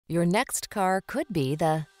Your next car could be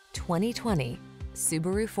the 2020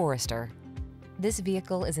 Subaru Forester. This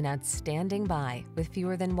vehicle is an outstanding buy with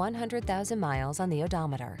fewer than 100,000 miles on the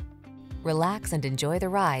odometer. Relax and enjoy the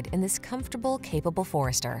ride in this comfortable, capable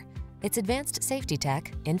Forester. Its advanced safety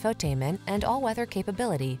tech, infotainment, and all-weather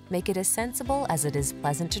capability make it as sensible as it is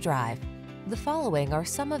pleasant to drive. The following are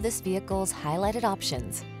some of this vehicle's highlighted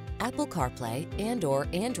options: Apple CarPlay and/or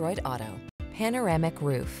Android Auto, panoramic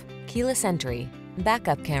roof, keyless entry,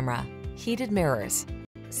 backup camera, heated mirrors,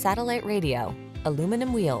 satellite radio,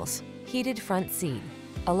 aluminum wheels, heated front seat,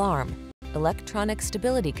 alarm, electronic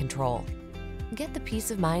stability control. Get the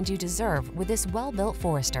peace of mind you deserve with this well-built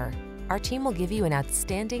Forester. Our team will give you an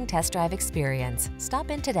outstanding test drive experience.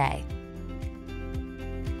 Stop in today.